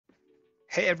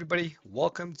Hey everybody,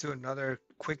 welcome to another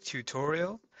quick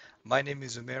tutorial. My name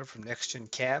is Umair from NextGen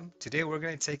Cam. Today we're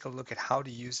going to take a look at how to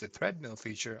use the thread mill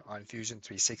feature on Fusion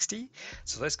 360.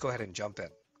 So let's go ahead and jump in.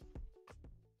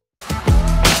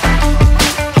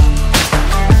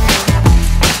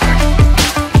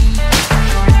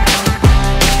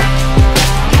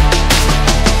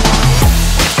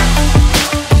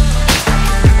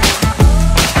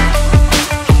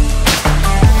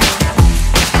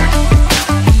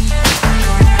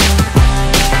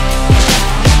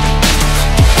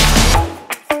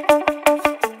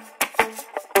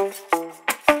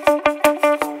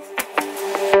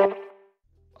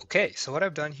 Okay, so what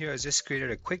I've done here is just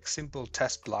created a quick simple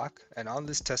test block, and on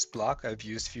this test block I've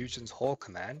used Fusion's hole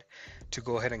command to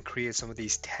go ahead and create some of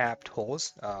these tapped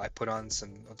holes. I put on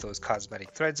some of those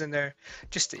cosmetic threads in there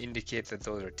just to indicate that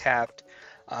those are tapped.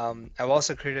 I've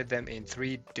also created them in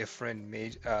three different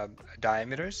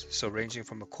diameters, so ranging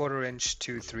from 1/4 inch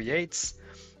to 3/8,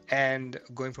 and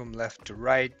going from left to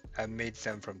right. I made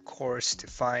them from coarse to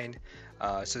fine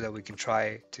so that we can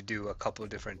try to do a couple of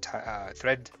different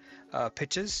thread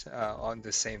pitches on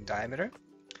the same diameter.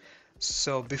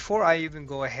 So before I even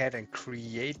go ahead and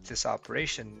create this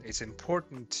operation, it's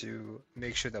important to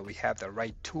make sure that we have the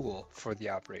right tool for the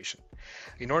operation.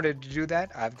 In order to do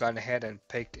that, I've gone ahead and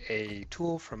picked a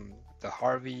tool from the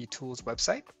Harvey Tools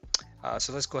website.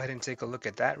 So let's go ahead and take a look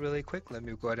at that really quick. Let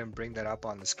me go ahead and bring that up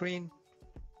on the screen.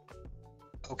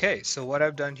 Okay, so what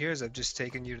I've done here is I've just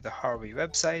taken you to the Harvey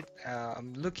website.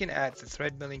 I'm looking at the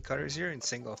thread milling cutters here in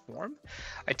single form.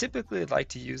 I typically like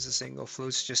to use the single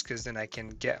flutes just because then I can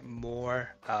get more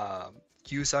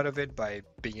use out of it by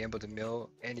being able to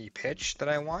mill any pitch that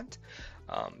I want.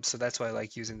 So that's why I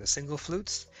like using the single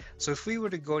flutes. So if we were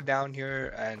to go down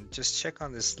here and just check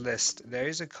on this list, there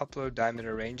is a couple of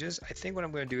diameter ranges. I think what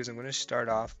I'm going to do is I'm going to start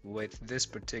off with this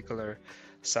particular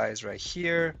size right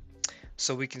here.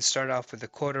 So we can start off with a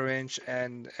 1/4 inch,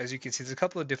 and as you can see, there's a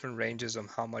couple of different ranges on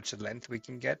how much length we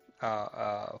can get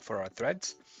for our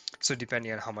threads. So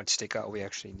depending on how much stick out we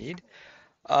actually need.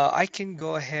 I can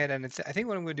go ahead and I think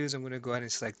what I'm going to do is I'm going to go ahead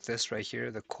and select this right here,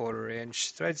 the 1/4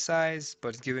 inch thread size,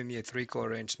 but it's giving me a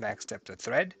 3/4 inch max depth of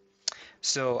thread.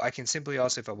 So I can simply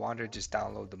also, if I wanted, just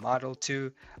download the model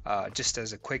too. Just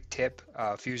as a quick tip,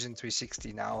 Fusion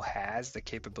 360 now has the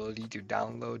capability to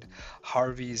download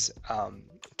Harvey's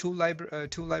tool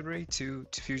library to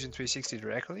Fusion 360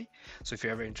 directly. So if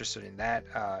you're ever interested in that,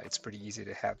 it's pretty easy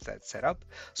to have that set up.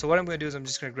 So what I'm going to do is I'm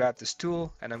just going to grab this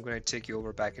tool and I'm going to take you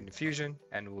over back into Fusion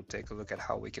and we'll take a look at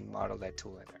how we can model that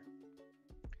tool in there.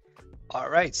 All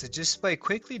right, so just by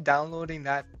quickly downloading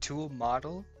that tool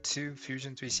model to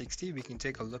Fusion 360, we can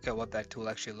take a look at what that tool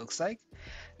actually looks like.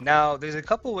 Now, there's a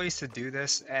couple ways to do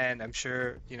this, and I'm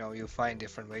sure you'll find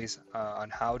different ways on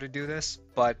how to do this,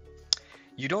 but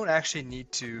you don't actually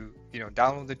need to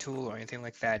download the tool or anything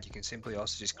like that. You can simply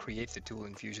also just create the tool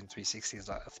in Fusion 360's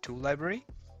tool library.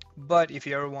 But if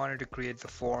you ever wanted to create the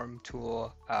form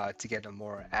tool to get a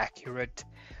more accurate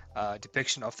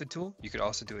depiction of the tool, you could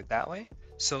also do it that way.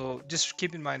 So just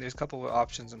keep in mind there's a couple of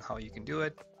options on how you can do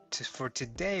it. For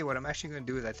today, what I'm actually going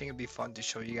to do is I think it'd be fun to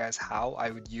show you guys how I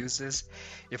would use this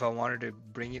if I wanted to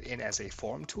bring it in as a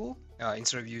form tool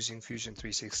instead of using Fusion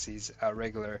 360's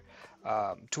regular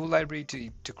tool library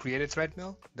to create a thread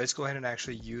mill. Let's go ahead and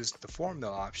actually use the form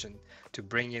mill option to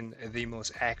bring in the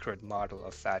most accurate model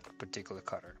of that particular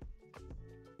cutter.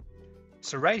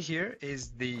 So right here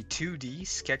is the 2D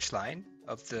sketch line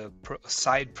of the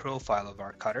side profile of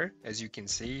our cutter. As you can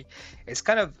see, it's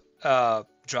kind of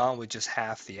drawn with just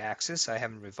half the axis. I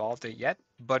haven't revolved it yet,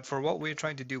 but for what we're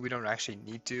trying to do, we don't actually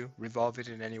need to revolve it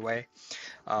in any way.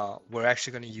 We're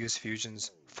actually going to use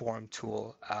Fusion's form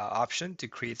tool option to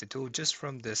create the tool just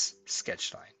from this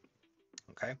sketch line.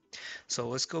 Okay, so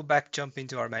let's go back, jump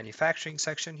into our manufacturing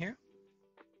section here.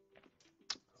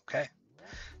 Okay,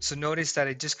 so notice that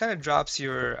it just kind of drops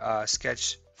your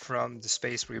sketch from the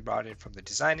space we brought in from the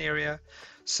design area.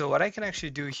 So what I can actually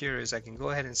do here is I can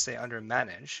go ahead and say under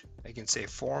manage, I can say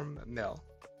form mill,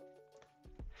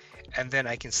 and then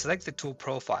I can select the tool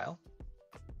profile,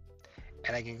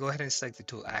 and I can go ahead and select the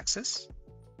tool axis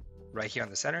right here on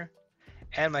the center,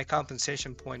 and my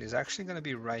compensation point is actually going to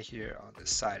be right here on the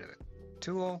side of the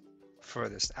tool,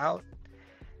 furthest out,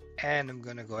 and I'm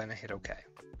going to go ahead and hit OK.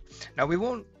 Now we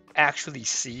won't actually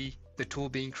see the tool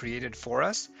being created for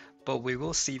us, but we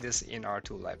will see this in our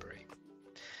tool library.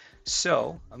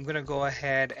 So I'm going to go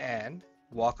ahead and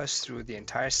walk us through the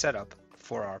entire setup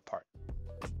for our part.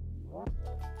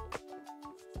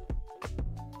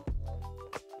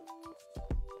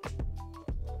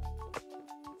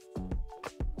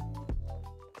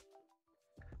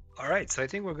 All right, so I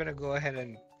think we're going to go ahead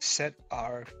and set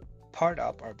our part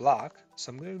up, our block.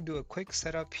 So I'm going to do a quick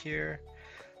setup here.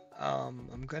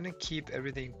 I'm going to keep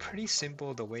everything pretty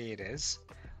simple the way it is.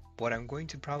 What I'm going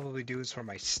to probably do is for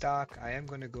my stock, I am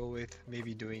going to go with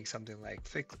maybe doing something like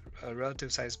fix a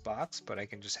relative size box, but I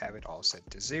can just have it all set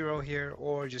to 0 here,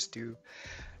 or just do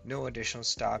no additional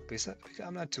stock because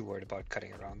I'm not too worried about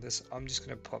cutting around this. I'm just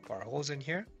going to pop our holes in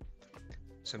here.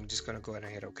 So I'm just going to go ahead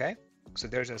and hit OK. So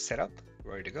there's our setup,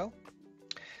 ready to go.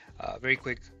 Very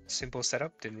quick, simple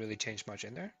setup, didn't really change much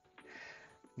in there.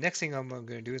 Next thing I'm going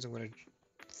to do is I'm going to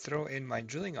throw in my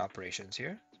drilling operations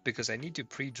here because I need to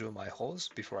pre-drill my holes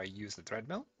before I use the thread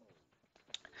mill.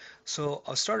 So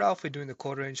I'll start off with doing the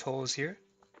 1/4 inch holes here.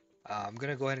 I'm going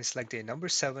to go ahead and select a number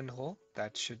 7 hole.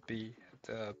 That should be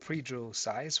the pre-drill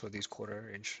size for these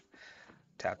 1/4 inch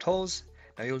tapped holes.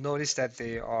 Now you'll notice that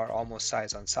they are almost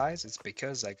size on size. It's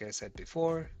because, like I said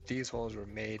before, these holes were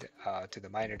made to the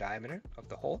minor diameter of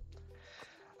the hole.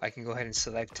 I can go ahead and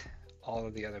select all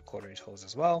of the other 1/4 inch holes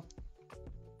as well,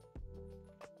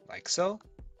 like so.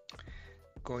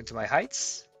 Go into my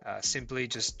heights, simply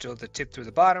just drill the tip through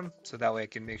the bottom, so that way I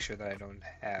can make sure that I don't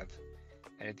have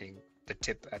anything, the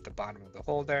tip at the bottom of the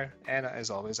hole there. And as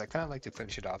always, I kind of like to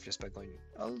finish it off just by going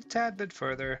a tad bit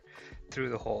further through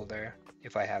the hole there,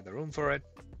 if I have the room for it.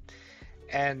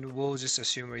 And we'll just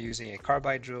assume we're using a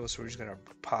carbide drill, so we're just going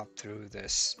to pop through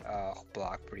this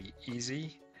block pretty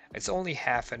easy. It's only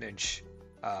 1/2 inch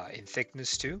in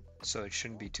thickness too, so it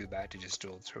shouldn't be too bad to just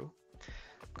drill through.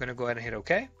 I'm going to go ahead and hit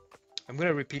OK. I'm going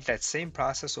to repeat that same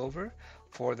process over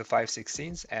for the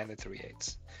 5/16 and the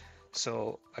 3/8.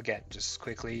 So again, just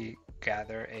quickly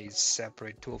gather a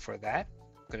separate tool for that.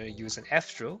 I'm going to use an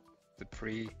F drill, the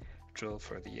pre-drill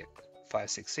for the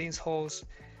 5/16 holes.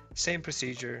 Same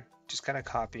procedure, just kind of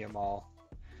copy them all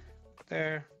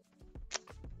there.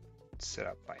 Set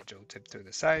up my drill tip through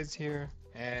the sides here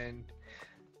and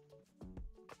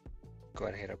go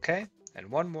ahead and hit OK. And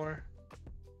one more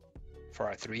for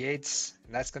our 3/8,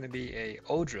 and that's going to be a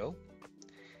O drill.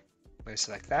 I'm going to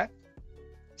select that,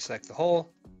 select the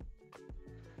hole,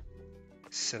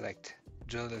 select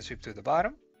drill the sweep through the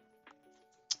bottom,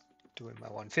 doing my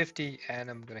 150, and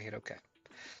I'm going to hit OK.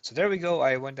 So there we go.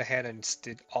 I went ahead and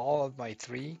did all of my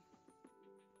 3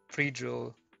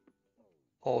 pre-drill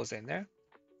holes in there.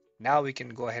 Now we can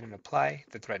go ahead and apply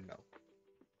the thread mill.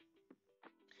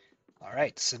 All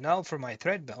right, so now for my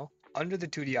thread mill, under the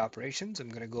 2D operations, I'm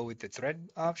going to go with the thread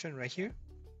option right here.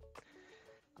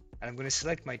 And I'm going to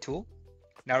select my tool.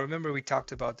 Now remember, we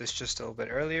talked about this just a little bit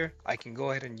earlier. I can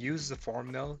go ahead and use the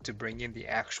form mill to bring in the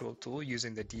actual tool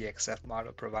using the DXF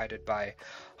model provided by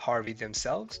Harvey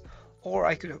themselves. Or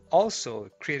I could have also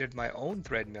created my own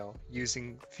thread mill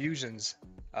using Fusion's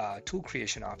tool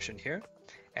creation option here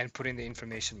and put in the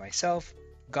information myself,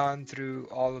 gone through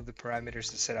all of the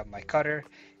parameters to set up my cutter,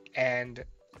 and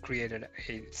created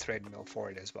a thread mill for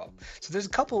it as well. So there's a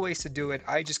couple ways to do it.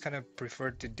 I just kind of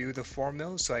prefer to do the form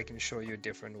mill so I can show you a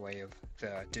different way of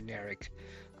the generic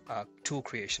tool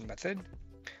creation method.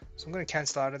 So I'm going to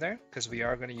cancel out of there because we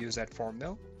are going to use that form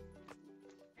mill.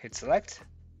 Hit select.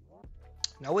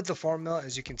 Now with the form mill,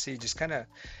 as you can see, just kind of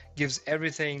gives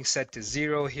everything set to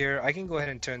 0 here. I can go ahead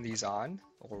and turn these on,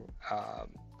 or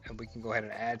and we can go ahead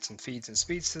and add some feeds and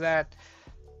speeds to that.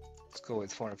 Let's go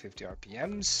with 450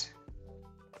 RPMs.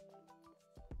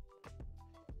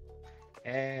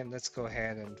 And let's go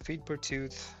ahead and feed per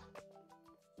tooth,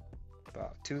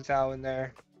 about 2,000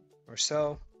 there or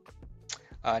so.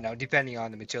 Now, depending on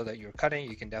the material that you're cutting,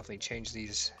 you can definitely change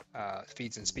these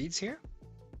feeds and speeds here.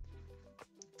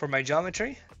 For my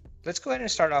geometry, let's go ahead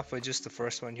and start off with just the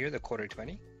first one here, the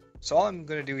 1/4-20. So all I'm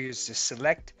going to do is just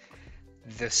select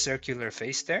the circular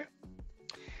face there.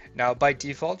 Now, by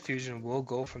default, Fusion will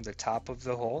go from the top of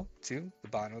the hole to the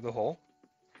bottom of the hole.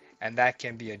 And that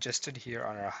can be adjusted here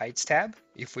on our heights tab.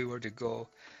 If we were to go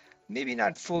maybe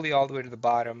not fully all the way to the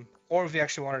bottom, or if we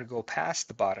actually wanted to go past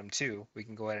the bottom too, we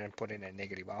can go ahead and put in a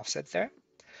negative offset there.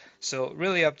 So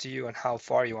really up to you on how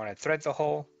far you want to thread the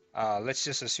hole. Let's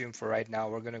just assume for right now,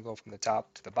 we're going to go from the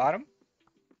top to the bottom.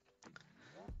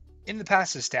 In the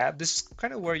passes tab, this is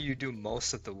kind of where you do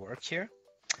most of the work here.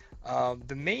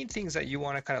 The main things that you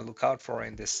want to kind of look out for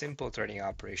in this simple threading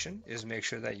operation is make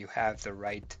sure that you have the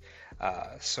right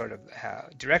sort of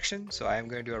direction. So I'm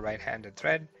going to do a right-handed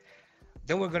thread.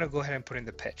 Then we're going to go ahead and put in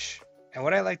the pitch. And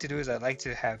what I like to do is I like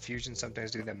to have Fusion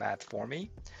sometimes do the math for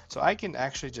me. So I can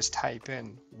actually just type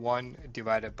in 1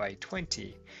 divided by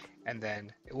 20, and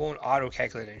then it won't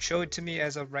auto-calculate and show it to me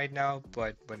as of right now,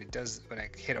 but when it does, when I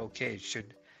hit OK, it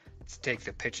should take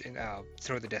the pitch and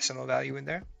throw the decimal value in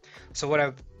there. So what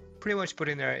I've pretty much put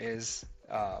in there is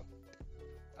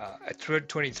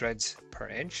 20 threads per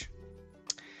inch.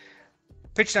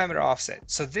 Pitch diameter offset.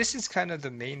 So this is kind of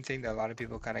the main thing that a lot of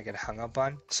people kind of get hung up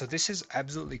on. So this is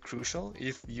absolutely crucial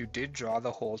if you did draw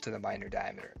the hole to the minor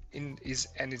diameter.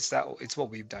 It's what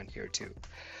we've done here too.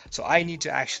 So I need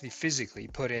to actually physically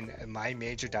put in my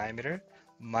major diameter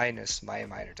minus my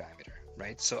minor diameter,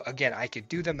 right? So again, I could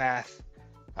do the math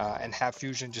and have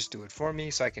Fusion just do it for me.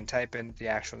 So I can type in the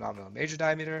actual nominal major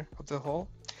diameter of the hole,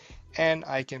 and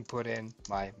I can put in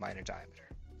my minor diameter.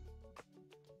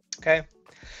 Okay.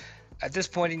 At this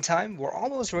point in time, we're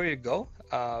almost ready to go.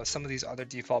 Some of these other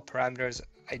default parameters,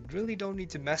 I really don't need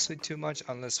to mess with too much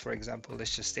unless, for example,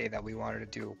 let's just say that we wanted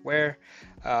to do where.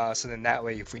 So then that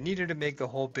way, if we needed to make the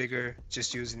hole bigger,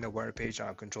 just using the where page on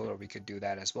our controller, we could do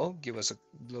that as well. Give us a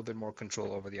little bit more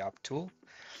control over the op tool.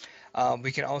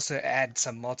 We can also add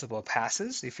some multiple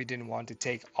passes. If we didn't want to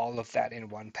take all of that in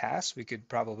one pass, we could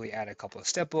probably add a couple of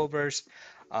step overs.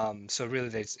 So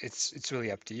really, it's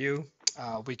really up to you.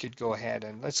 We could go ahead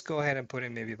and let's go ahead and put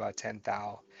in maybe about 10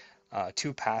 thou.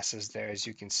 2 passes there. As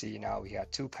you can see now, we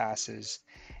got 2 passes,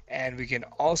 and we can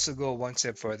also go one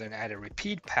step further and add a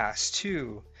repeat pass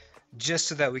too, just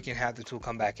so that we can have the tool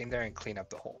come back in there and clean up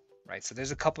the hole, right? So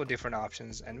there's a couple of different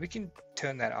options, and we can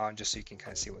turn that on just so you can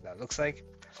kind of see what that looks like.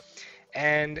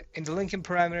 And in the linking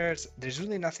parameters, there's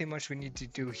really nothing much we need to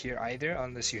do here either,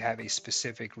 unless you have a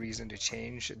specific reason to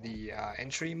change the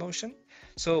entry motion.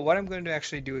 So what I'm going to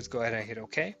actually do is go ahead and hit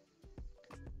OK.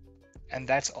 And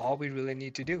that's all we really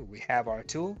need to do. We have our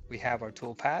tool, we have our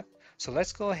tool path. So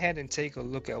let's go ahead and take a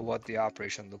look at what the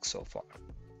operation looks so far.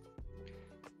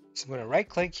 So I'm going to right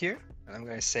click here, and I'm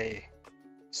going to say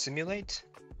simulate.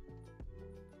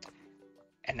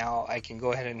 And now I can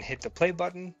go ahead and hit the play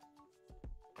button.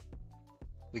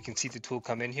 We can see the tool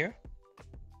come in here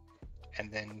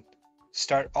and then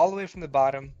start all the way from the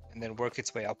bottom and then work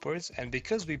its way upwards. And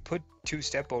because we put 2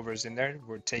 step overs in there,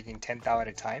 we're taking 10 thou at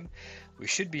a time. We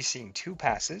should be seeing 2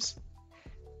 passes,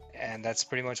 and that's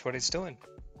pretty much what it's doing.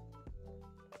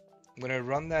 I'm going to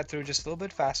run that through just a little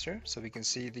bit faster so we can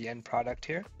see the end product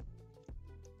here.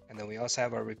 And then we also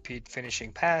have our repeat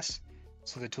finishing pass.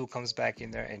 So the tool comes back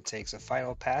in there and takes a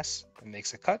final pass and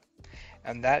makes a cut.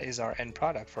 And that is our end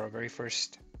product for our very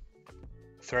first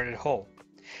threaded hole.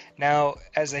 Now,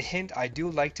 as a hint, I do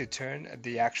like to turn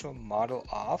the actual model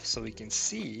off so we can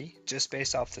see, just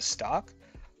based off the stock,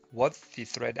 what the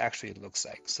thread actually looks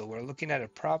like. So we're looking at a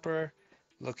proper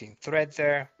looking thread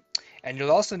there. And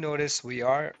you'll also notice we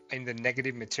are in the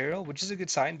negative material, which is a good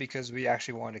sign because we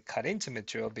actually want to cut into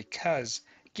material, because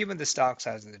given the stock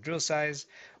size and the drill size,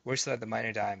 we're still at the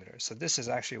minor diameter. So this is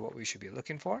actually what we should be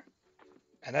looking for.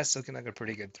 And that's looking like a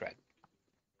pretty good thread.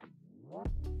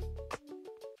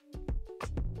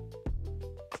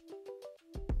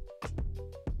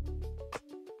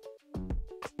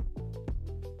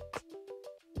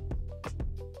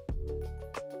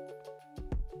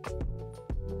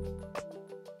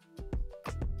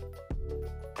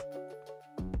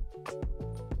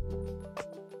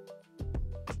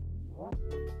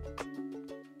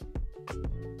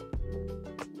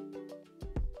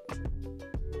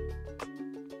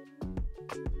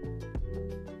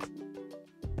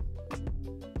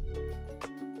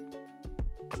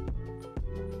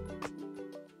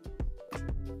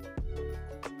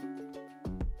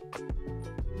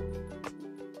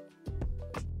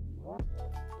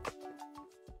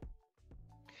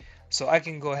 So I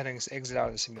can go ahead and exit out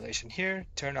of the simulation here,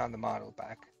 turn on the model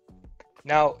back.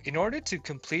 Now, in order to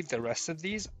complete the rest of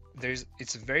these,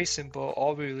 it's very simple.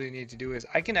 All we really need to do is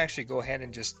I can actually go ahead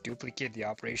and just duplicate the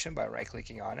operation by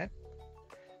right-clicking on it.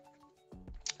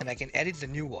 And I can edit the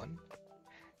new one.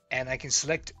 And I can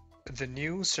select the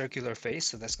new circular face.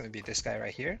 So that's going to be this guy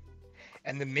right here.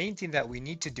 And the main thing that we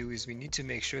need to do is we need to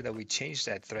make sure that we change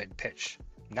that thread pitch.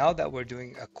 Now that we're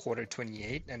doing a 1/4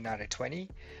 28 and not a 20,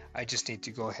 I just need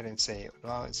to go ahead and say,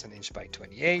 well, it's 1 inch by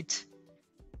 28.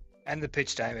 And the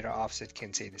pitch diameter offset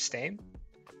can stay the same,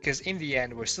 because in the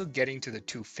end, we're still getting to the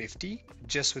 250,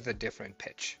 just with a different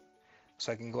pitch.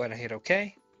 So I can go ahead and hit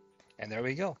OK. And there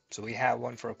we go. So we have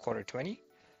one for a 1/4 20,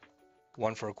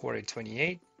 one for a 1/4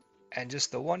 28, and just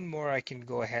the one more, I can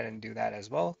go ahead and do that as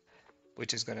well,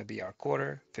 which is going to be our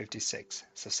 1/4 56.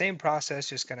 So same process,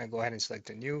 just going to go ahead and select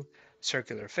a new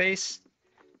circular face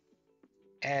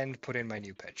and put in my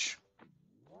new pitch.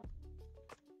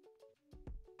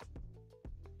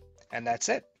 And that's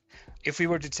it. If we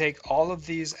were to take all of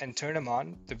these and turn them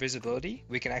on, the visibility,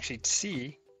 we can actually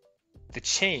see the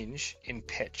change in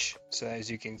pitch. So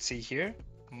as you can see here,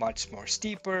 much more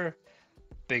steeper,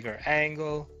 bigger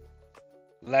angle,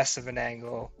 less of an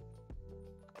angle.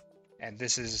 And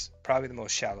this is probably the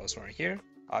most shallowest one here,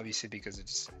 obviously because it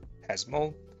has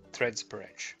more threads per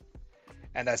inch.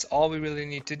 And that's all we really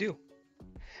need to do.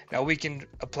 Now we can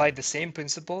apply the same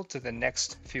principle to the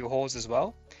next few holes as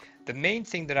well. The main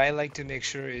thing that I like to make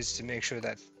sure is to make sure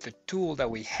that the tool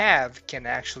that we have can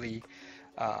actually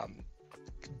um,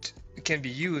 can be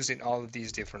used in all of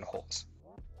these different holes.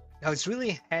 Now it's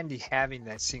really handy having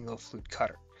that single flute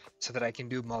cutter so that I can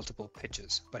do multiple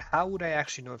pitches. But how would I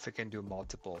actually know if I can do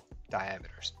multiple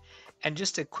diameters? And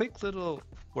just a quick little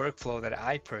workflow that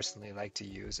I personally like to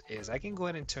use is I can go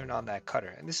ahead and turn on that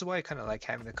cutter. And this is why I kind of like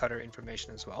having the cutter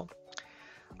information as well.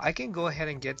 I can go ahead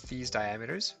and get these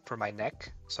diameters for my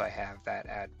neck. So I have that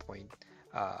at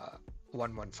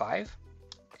 0.115.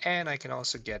 And I can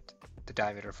also get the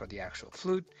diameter for the actual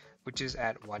flute, which is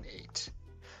at 1/8.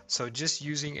 So just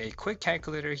using a quick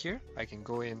calculator here, I can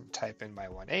go in, type in my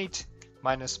 1/8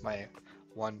 minus my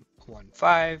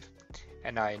 115,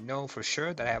 and I know for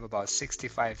sure that I have about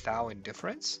 65 thou in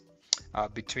difference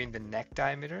between the neck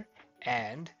diameter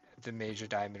and the major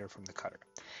diameter from the cutter.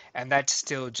 And that's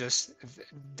still just,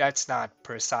 that's not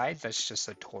per side, that's just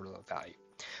a total of value.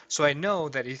 So I know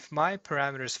that if my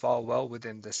parameters fall well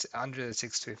within this under the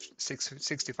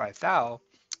 65 thou,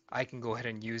 I can go ahead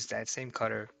and use that same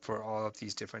cutter for all of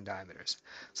these different diameters.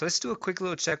 So let's do a quick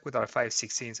little check with our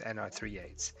 5/16 and our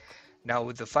 3/8. Now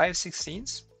with the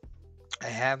 5/16, I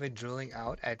have it drilling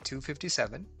out at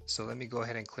 257. So let me go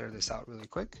ahead and clear this out really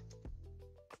quick.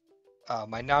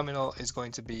 My nominal is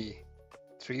going to be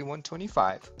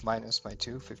 3,125 minus my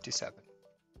 257.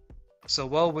 So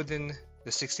well within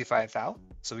the 65 thou.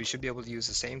 So we should be able to use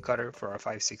the same cutter for our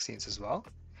 5/16 as well.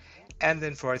 And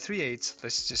then for our 3/8,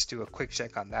 let's just do a quick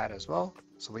check on that as well.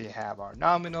 So we have our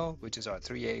nominal, which is our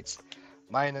 3/8,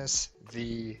 minus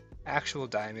the actual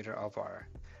diameter of our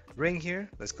ring here.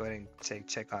 Let's go ahead and take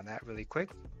check on that really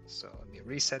quick. So let me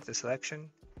reset the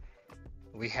selection.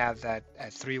 We have that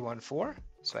at 314.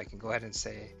 So I can go ahead and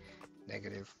say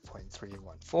negative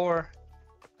 0.314.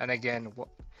 And again,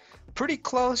 pretty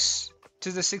close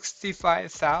to the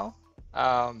 65 thou.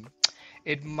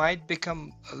 It might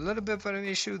become a little bit of an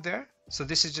issue there. So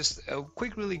this is just a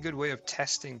quick, really good way of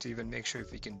testing to even make sure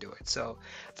if we can do it. So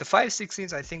the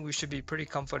 5/16, I think we should be pretty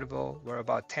comfortable. We're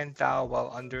about 10 thou well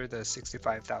under the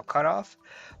 65 thou cutoff,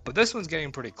 but this one's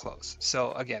getting pretty close.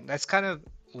 So again, that's kind of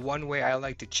one way I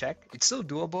like to check. It's still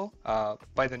doable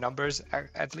by the numbers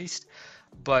at least,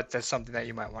 but that's something that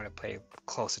you might want to pay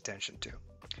close attention to.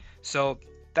 So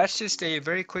that's just a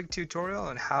very quick tutorial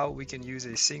on how we can use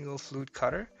a single flute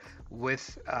cutter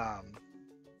with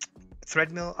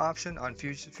thread mill option on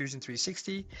Fusion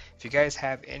 360. If you guys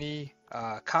have any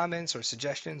comments or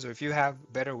suggestions, or if you have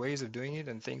better ways of doing it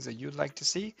and things that you'd like to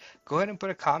see, go ahead and put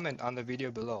a comment on the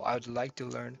video below. I would like to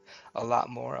learn a lot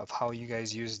more of how you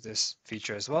guys use this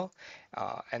feature as well.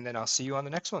 And then I'll see you on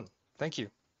the next one. Thank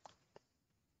you.